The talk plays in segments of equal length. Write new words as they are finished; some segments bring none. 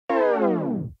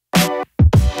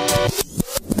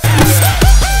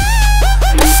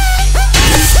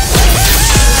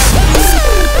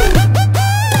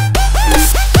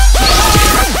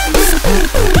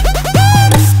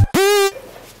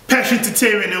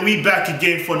and we back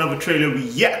again for another trailer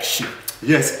reaction.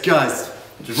 Yes, guys.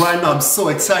 Right now I'm so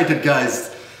excited,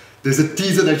 guys. There's a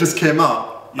teaser that just came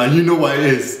out, and you know what it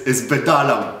is. It's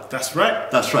Vedalam. That's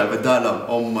right. That's right, Vedalam.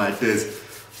 Oh my days.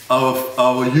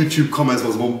 Our YouTube comments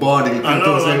was bombarding. I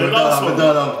know, saying, the last one.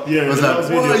 Vedalam. Yeah, it was like,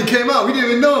 whoa, he came out. We didn't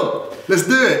even know. Let's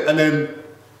do it. And then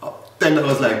I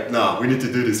was like, nah, we need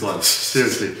to do this one.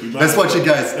 Seriously. Let's watch it,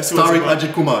 guys. Starring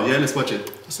Ajith Kumar. Yeah, let's watch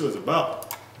it. Let's see what it's about.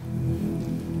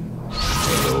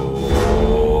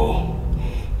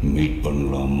 Meet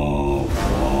Vedalam.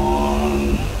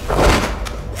 1,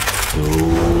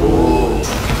 2,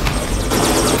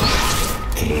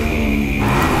 3.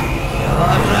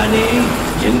 யாரானே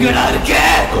எங்கடா இருக்க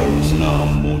கண்ணா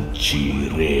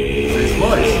முச்சிரே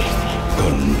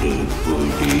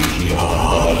கண்டுபிடி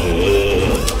யாரு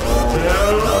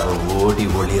அவ ஓடி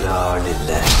ஒளிர ஆள் இல்ல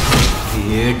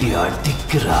தேடி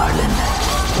அடிக்கிற ஆள் என்ன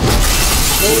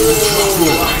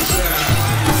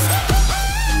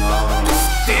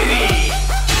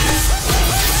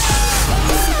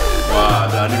Wow,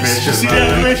 the animation. You see the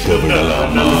animation?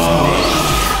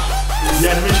 The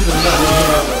animation of that.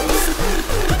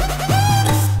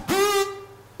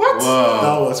 What? Wow.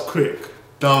 That was quick.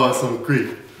 That was some quick.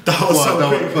 That was so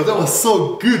quick. But that was so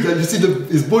good. Like you see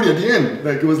his body at the end.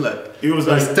 Like it was like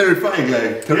terrifying.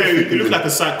 Like terrific. Yeah, it looked like a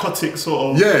psychotic sort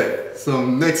of. Yeah,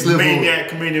 some next level.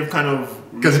 Maniac kind of.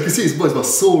 Because you can see his voice was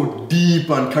so deep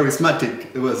and charismatic.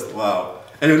 It was wow.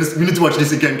 Anyway, we need to watch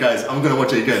this again, guys. I'm gonna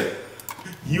watch it again.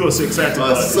 You are so excited. I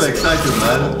was so excited,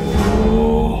 man.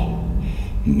 Oh,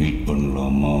 meet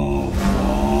Vedalam.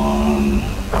 1,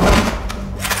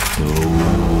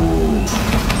 2,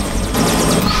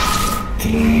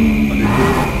 3.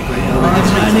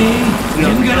 யாரானே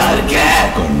எங்கடா இருக்க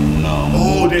கண்ணா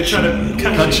Oh, they're trying to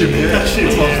catch him. Yeah, Catch him.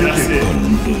 that's what I'm Yeah, that's it.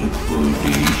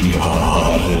 கண்டுபிடி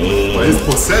யாரு But he's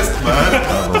possessed, man.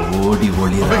 அவ ஓடி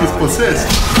ஒளிர I think he's possessed.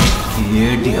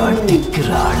 தேடி அடிக்கிற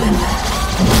ஆள் என்ன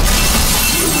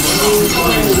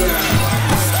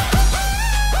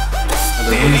And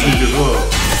the music as well.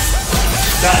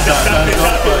 That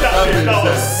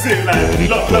was sick.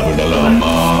 Like, Vedalam.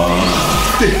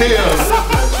 Damn.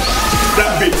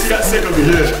 that bit, see that second bit?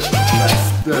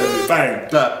 Yeah. Bang.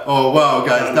 Oh wow,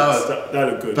 guys, That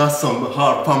looked good. that's some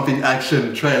heart pumping action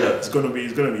trailer. It's gonna be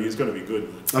good.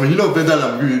 Man. I mean, you know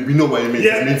Vedalam, we know what it means.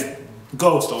 Yeah. It means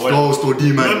Ghost or whatever. ghost or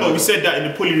demon. Remember, we said that in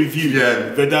the Pulley review.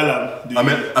 Yeah. Vedalam. I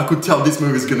mean, I could tell this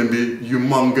movie is gonna be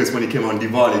humongous when it came on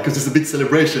Diwali because it's a big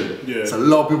celebration. Yeah. So a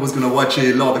lot of people's gonna watch it,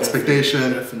 a lot of expectation,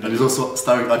 definitely. and it's also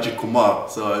starring Ajith Kumar,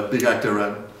 so a big actor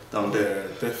down there.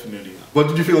 Yeah, definitely. What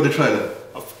did you think of the trailer?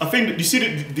 I think that you see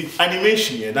the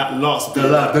animation, yeah, that last bit,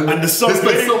 and the song. They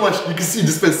spent so much. You can see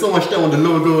they spent so much time on the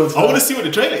logo. And stuff. I want to see what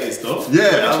the trailer is, though.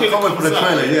 Yeah, I'm coming for the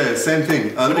trailer. Yeah, same thing.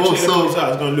 And when the trailer comes also, out,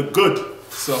 it's gonna look good.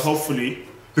 So hopefully.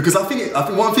 because I think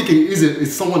one thing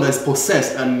is someone that's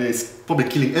possessed and is probably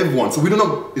killing everyone. So we don't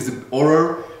know, is it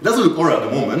horror? It doesn't look horror at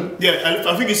the moment. Yeah,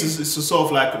 I think it's a sort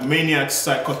of like maniac,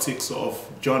 psychotic sort of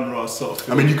genre sort of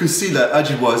film. I mean, you could see that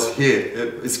Ajith was here.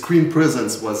 His screen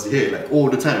presence was here, like all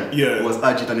the time. Yeah. It was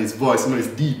Ajith and his voice, you know, it's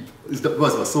deep. His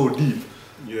voice was so deep.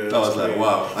 Yeah, That was like,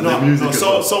 wow. And the no, music as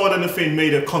well. someone on the thing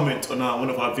made a comment on one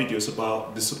of our videos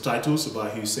about the subtitles,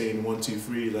 about he was saying 1, 2,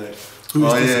 3, like,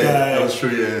 who's this guy? That was true,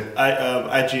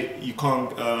 yeah. Ajith, you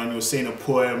can't, and he was saying a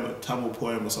poem, a Tamil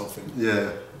poem or something.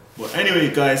 Yeah. But anyway,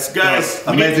 guys,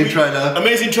 amazing trailer.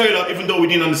 Amazing trailer, even though we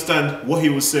didn't understand what he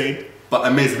was saying. But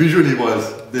amazing visually was.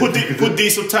 Put the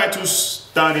subtitles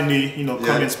down in the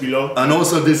comments below. And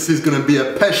also this is gonna be a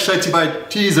PESH certified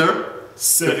teaser.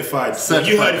 Certified.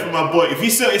 You heard it from my boy. If he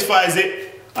certifies it,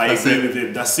 I agree with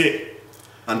him. That's it.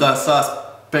 And that's us,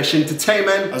 PESH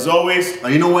Entertainment. As always, And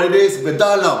you know what it is?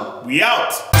 Vedalam. we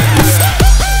out.